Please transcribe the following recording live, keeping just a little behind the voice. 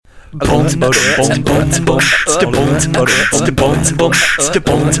Hello and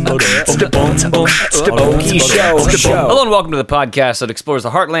welcome to the podcast that explores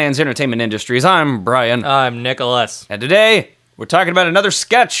the heartland's entertainment industries. I'm Brian. I'm Nicholas. And today, we're talking about another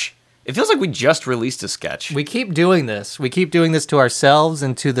sketch. It feels like we just released a sketch. We keep doing this. We keep doing this to ourselves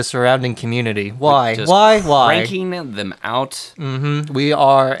and to the surrounding community. Why? Just Why? Cranking them out. We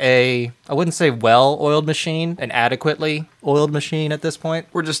are I wouldn't say well-oiled machine, an adequately oiled machine at this point.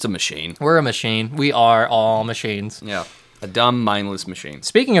 We're just a machine. We're a machine. We are all machines. Yeah. A dumb, mindless machine.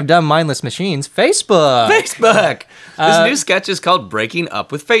 Speaking of dumb, mindless machines, Facebook! This new sketch is called Breaking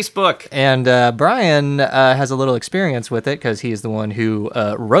Up with Facebook. And Brian has a little experience with it because he's the one who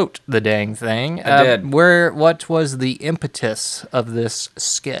wrote the dang thing. I did. What was the impetus of this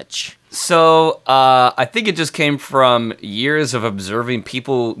sketch? So, I think it just came from years of observing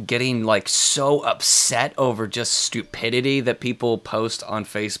people getting, like, so upset over just stupidity that people post on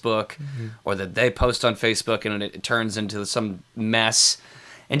Facebook, or that they post on Facebook, and it turns into some mess.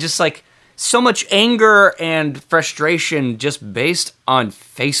 And just, like, so much anger and frustration just based on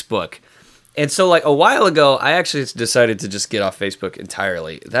Facebook. And so, like, a while ago, I actually decided to just get off Facebook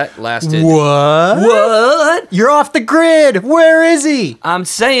entirely. That lasted... What? You're off the grid! Where is he? I'm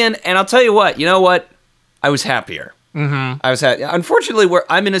saying, and I'll tell you what, I was happier. I was happy. Unfortunately,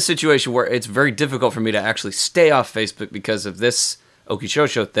 I'm in a situation where it's very difficult for me to actually stay off Facebook because of this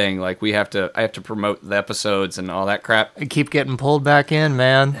Okishosho thing. Like, I have to promote the episodes and all that crap. I keep getting pulled back in,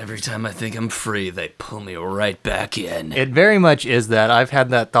 man. Every time I think I'm free, they pull me right back in. It very much is that. I've had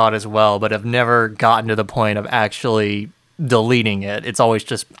that thought as well, but I've never gotten to the point of actually deleting it. It's always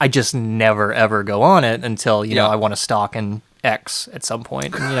I just never ever go on it until, I want to stalk an X at some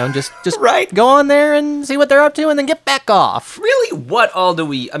point. And, just right. Go on there and see what they're up to and then get back off. Really, what all do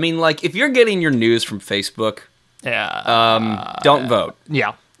we... I mean, like, if you're getting your news from Facebook... Yeah. Don't vote.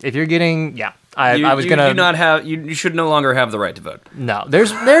 Yeah. If you're getting, yeah. You should no longer have the right to vote. No.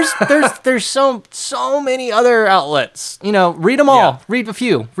 There's so many other outlets. Read them all. Yeah. Read a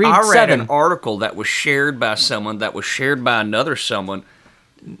few. Read I read 7. an article that was shared by someone that was shared by another someone.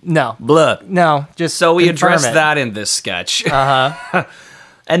 No. Blah. No. Just so we confirm addressed it. that in this sketch. Uh-huh.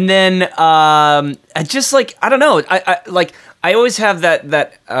 And then I just like I don't know. I always have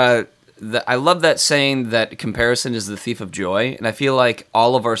that I love that saying that comparison is the thief of joy, and I feel like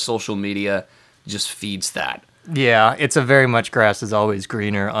all of our social media just feeds that. Yeah, it's a very much grass is always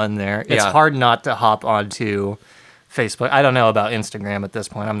greener on there. It's hard not to hop onto Facebook. I don't know about Instagram at this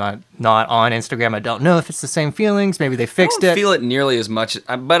point. I'm not on Instagram. I don't know if it's the same feelings. Maybe they fixed I don't it. feel it nearly as much,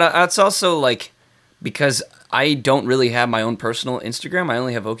 but it's also like because I don't really have my own personal Instagram. I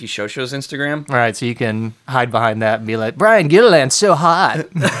only have Okishosho's Instagram. All right, so you can hide behind that and be like, Brian Gilliland's so hot.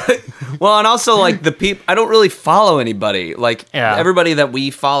 Well, and also, like, I don't really follow anybody. Like, everybody that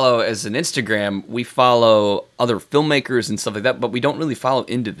we follow as an Instagram, we follow other filmmakers and stuff like that, but we don't really follow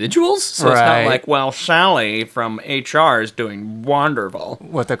individuals. So It's not like, well, Sally from HR is doing wonderful.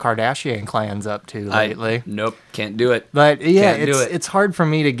 What the Kardashian clan's up to lately. Nope, can't do it. But, yeah, it's hard for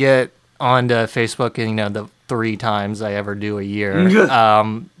me to get onto Facebook, and, the 3 times I ever do a year.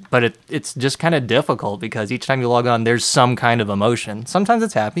 But it's just kind of difficult because each time you log on, there's some kind of emotion. Sometimes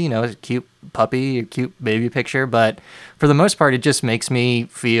it's happy, a cute puppy, a cute baby picture, but for the most part, it just makes me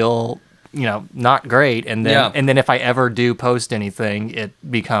feel, not great. And then if I ever do post anything, it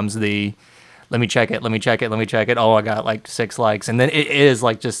becomes let me check it. Oh, I got like 6 likes. And then it is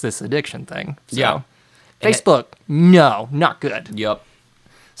like just this addiction thing. So, yeah. Facebook, no, not good. Yep.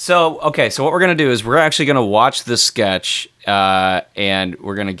 So what we're going to do is we're actually going to watch the sketch and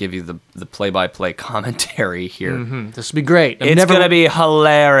we're going to give you the play-by-play commentary here. Mm-hmm. This will be great. It's going to be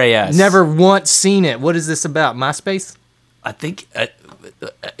hilarious. Never once seen it. What is this about? MySpace? I think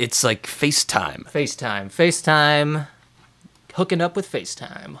it's like FaceTime. FaceTime. Hooking up with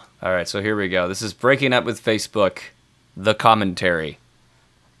FaceTime. All right, so here we go. This is Breaking Up with Facebook, the commentary.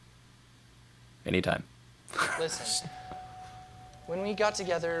 Anytime. Listen. When we got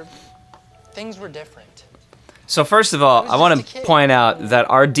together, things were different. So first of all, I want to point out that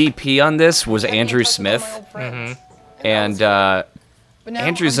our DP on this was Andrew Smith. Mm-hmm. And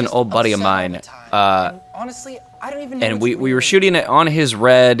Andrew's an old buddy of mine. Honestly, I don't even know. And we were shooting it on his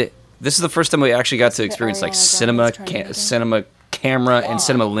Red. This is the first time we actually got to experience like cinema camera and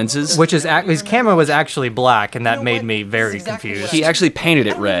cinema lenses. Which is his camera was actually black, and that made me very confused. He actually painted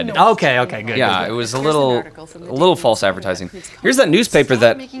it red. Okay, good. Yeah, it was a little false advertising. Here's that newspaper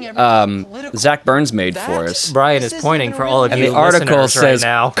that Zach Burns made for us. Brian is pointing for all of you and the article says right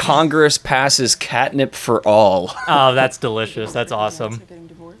now. Congress passes catnip for all. Oh, that's delicious. That's awesome.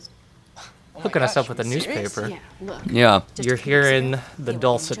 hooking us gosh, up with a are you serious? newspaper. Yeah, look. Yeah. Just You're to hearing fix the it.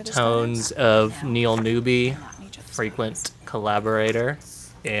 dulcet tones of Neil Newby, frequent collaborator,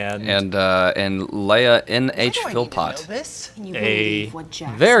 and And Leia N.H. Why do I need to know Philpott. this? Can you a believe what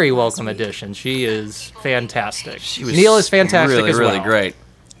Jack very said last welcome week? addition. She is fantastic. She was Neil is fantastic really, as really well. great.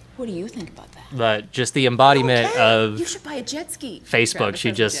 What do you think about that? But just the embodiment You of should buy a jet ski. Facebook, Travis she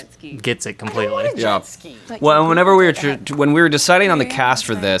has a just jet ski. gets it I don't completely. want a jet Yeah. ski. But Well, you and whenever we were could- when we were deciding on the cast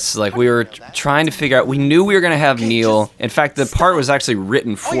for this, like we were trying to figure out. We knew we were gonna have Neil. In fact, the part was actually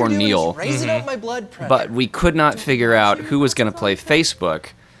written All for you're doing Neil, is raising up my blood pressure. but we could not figure out who was gonna play Facebook.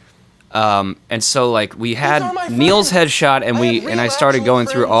 And so like we These are had my Neil's friends. headshot, and I have real I started actual going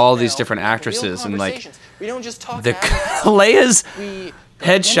through friends all these now. different We have real actresses, and like conversations. We don't just talk the after Leia's we go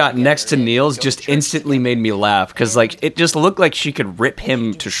headshot together next to and Neil's go to just church instantly made me laugh because like it just looked like she could rip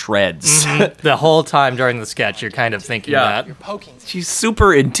him to shreds. The whole time during the sketch, you're kind of thinking Yeah. that. You're poking. She's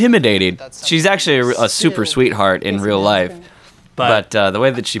super intimidating. That's She's actually a super still sweetheart in real life, But, but the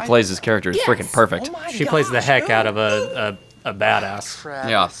way that she plays this character is freaking perfect. Oh my she plays the gosh, heck who? out of a badass.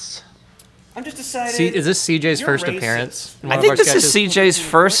 Yeah. I'm just decided. See, is this CJ's You're first racist. appearance? in one I of think our this sketches? is CJ's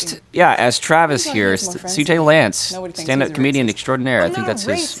first, as Travis Thought he here. was more friends CJ with Lance, Nobody thinks stand-up he's a comedian racist. extraordinaire. I I'm think not that's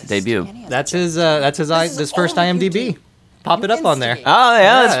a his racist. debut. That's his first all you IMDb. do. Pop it up on there. instigate. Oh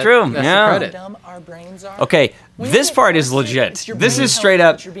yeah, that's Yeah, true. that's the yeah. credit. Dumb our brains are. Okay, We this don't part is force it. legit. It's your This brain is telling straight you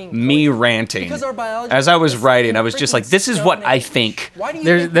up that you're being me told. ranting. Because our biology As I was is writing, I freaking was just like, "This is what stone I age. think." Why do you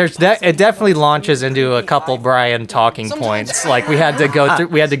There's, think there's we that. It definitely something launches into a couple Brian talking points. Like we had to go through.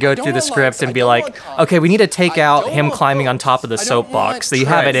 We had to go through the script and be like, okay, we need to take out him climbing on top of the soapbox. So you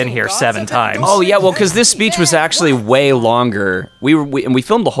have it in here 7 times. Oh yeah, well, because this speech was actually way longer. We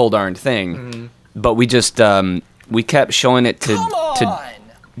filmed the whole darn thing, but we just we kept showing it to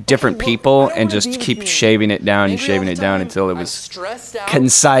different people and just keep shaving it down and shaving it down until it was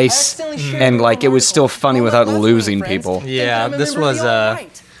concise and like it was still funny without losing people. Yeah, this was a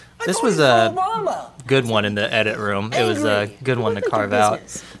good one in the edit room. It was a good one to carve out.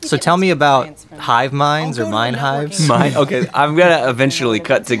 So tell me about hive minds or mind hives. Okay, I'm gonna eventually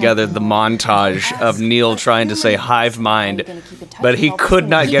cut together the montage of Neil trying to say hive mind, but he could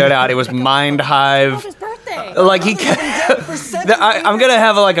not get it out. It was mind hive. His birthday. Like he, I'm gonna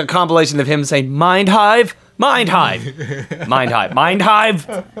have like a compilation of him saying mind hive, mind hive, mind hive, mind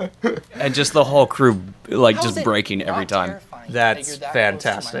hive, and just the whole crew like just breaking every time. That's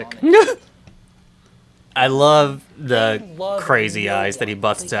fantastic. I love the crazy eyes that he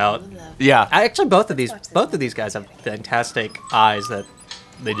busts out. Yeah, Actually, both of these guys have fantastic eyes that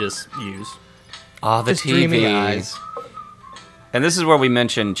they just use. the Just dreamy TV. eyes. And this is where we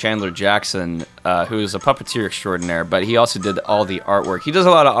mentioned Chandler Jackson, who is a puppeteer extraordinaire, but he also did all the artwork. He does a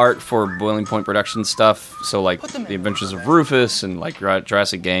lot of art for Boiling Point Productions stuff, so like The Adventures of Rufus and like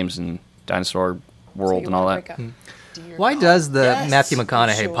Jurassic Games and Dinosaur World and all that. Why does the Yes, Matthew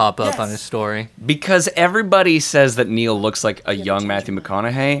McConaughey sure. pop up Yes. on his story? Because everybody says that Neil looks like a young Matthew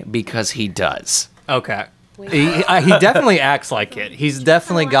McConaughey because he does. Okay. He definitely acts like it. He's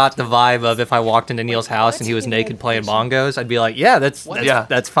definitely got the vibe of if I walked into Neil's house and he was naked playing bongos, I'd be like, yeah,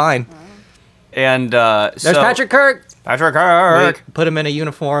 that's fine. And There's so, Patrick Kirk. Patrick Kirk. We put him in a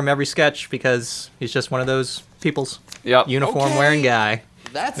uniform every sketch because he's just one of those people's Yep. uniform wearing guy.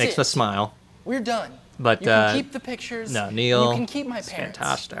 That's Makes it. us smile. We're done. But You can keep the pictures. no, and Neil You can keep my is parents.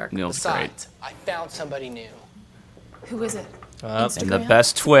 fantastic. Neil's great. Besides, I found somebody new. Who is it? And the Instagram?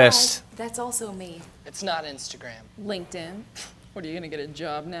 best twist. That's also me. It's not Instagram. LinkedIn. What, are you gonna get a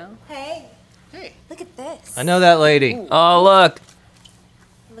job now? Hey, Hey. look at this. I know that lady. Oh, look.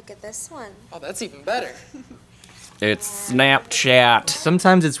 Look at this one. Oh, that's even better. It's Snapchat.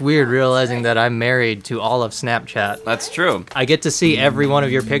 Sometimes it's weird realizing that I'm married to all of Snapchat. That's true. I get to see every one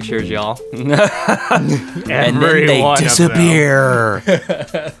of your pictures, y'all. And then they one of them. disappear.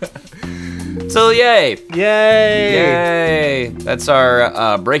 So, yay. Yay! Yay! That's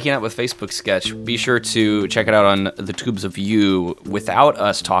our Breaking Up with Facebook sketch. Be sure to check it out on the Tubes of You without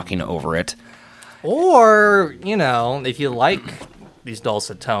us talking over it. Or, if you like these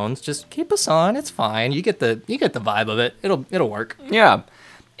dulcet tones, just keep us on. It's fine. You get the vibe of it. It'll work. Yeah.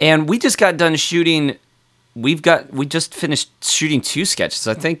 And we just got done shooting. We just finished shooting 2 sketches.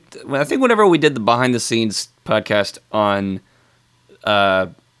 I think whenever we did the behind the scenes podcast on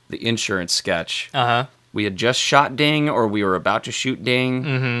the insurance sketch, we had just shot Ding, or we were about to shoot Ding.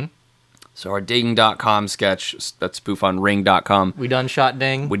 Mm-hmm. So our Ding.com sketch, that's spoof on Ring.com. We done shot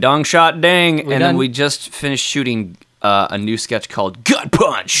Ding. We done shot Ding, and then done- we just finished shooting a new sketch called Gut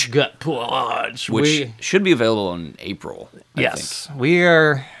Punch, Gut punch. which should be available in April. I Yes, we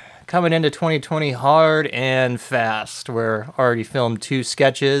are coming into 2020 hard and fast. We're already filmed 2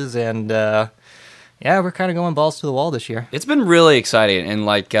 sketches, and we're kind of going balls to the wall this year. It's been really exciting, and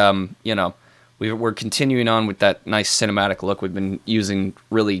like we're continuing on with that nice cinematic look. We've been using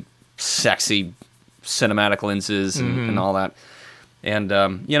really sexy cinematic lenses and all that, and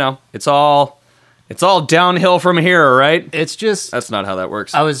it's all downhill from here, right? It's just That's not how that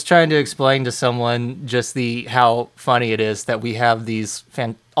works. I was trying to explain to someone just how funny it is that we have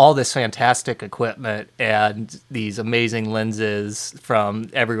all this fantastic equipment and these amazing lenses from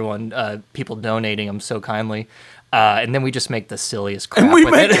everyone, people donating them so kindly. And then we just make the silliest crap and we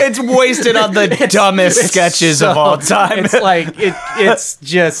with make it. it's wasted on the dumbest sketches of all time. It's like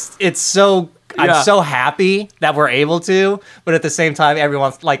it's so. Yeah. I'm so happy that we're able to, but at the same time,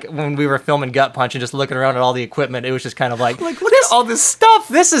 everyone's like when we were filming Gut Punch and just looking around at all the equipment, it was just kind of like look at all this stuff,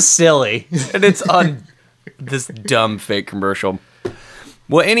 this is silly. and it's on this dumb fake commercial.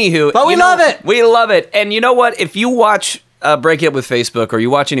 Well, anywho, But we love it. We love it, and you know what? If you watch Break It Up with Facebook, or you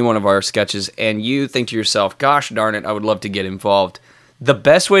watch any one of our sketches, and you think to yourself, "Gosh darn it, I would love to get involved," the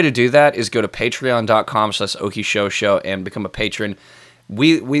best way to do that is go to patreon.com/OkiShowShow and become a patron.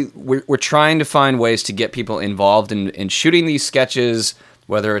 We're trying to find ways to get people involved in shooting these sketches,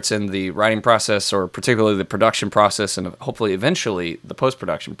 whether it's in the writing process or particularly the production process, and hopefully eventually the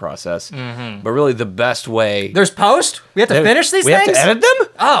post-production process. But really, the best way. There's post. We have to finish these we things. have to edit them?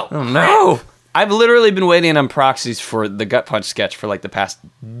 Oh No. I've literally been waiting on proxies for the Gut Punch sketch for like the past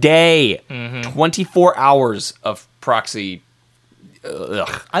day. 24 hours of proxy.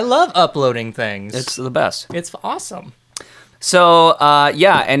 Ugh. I love uploading things. It's the best. It's awesome. So,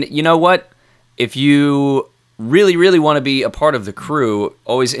 and you know what? If you really, really want to be a part of the crew,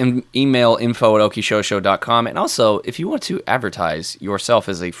 always email info@okishowshow.com. And also, if you want to advertise yourself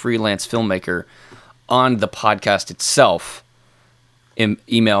as a freelance filmmaker on the podcast itself,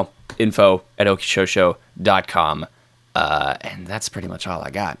 email info@okishowshow.com. And that's pretty much all I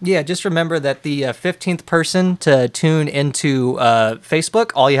got. Yeah, just remember that the 15th person to tune into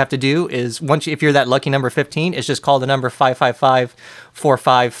Facebook, all you have to do is, if you're that lucky number 15, is just call the number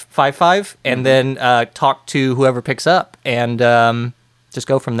 555-4555 and then talk to whoever picks up and just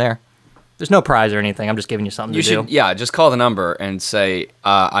go from there. There's no prize or anything. I'm just giving you something to do. Just call the number and say,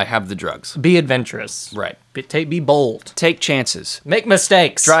 I have the drugs. Be adventurous. Right. Be bold. Take chances. Make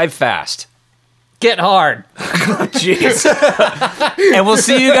mistakes. Drive fast. Get hard. Jeez. And we'll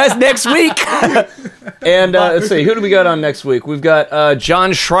see you guys next week. And let's see, who do we got on next week? We've got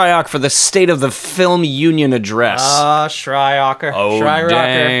John Shryock for the State of the Film Union address. Shryocker. Oh, Shryrocker.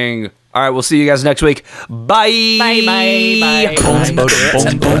 dang. All right, we'll see you guys next week. Bye. Bye, bye, bye.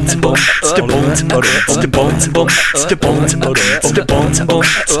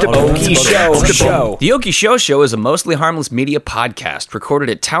 The Oki Show Show is a mostly harmless media podcast recorded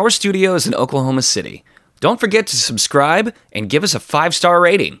at Tower Studios in Oklahoma City. Don't forget to subscribe and give us a 5-star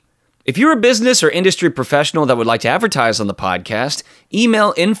rating. If you're a business or industry professional that would like to advertise on the podcast,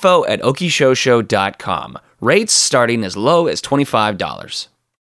 email info@okishowshow.com. Rates starting as low as $25.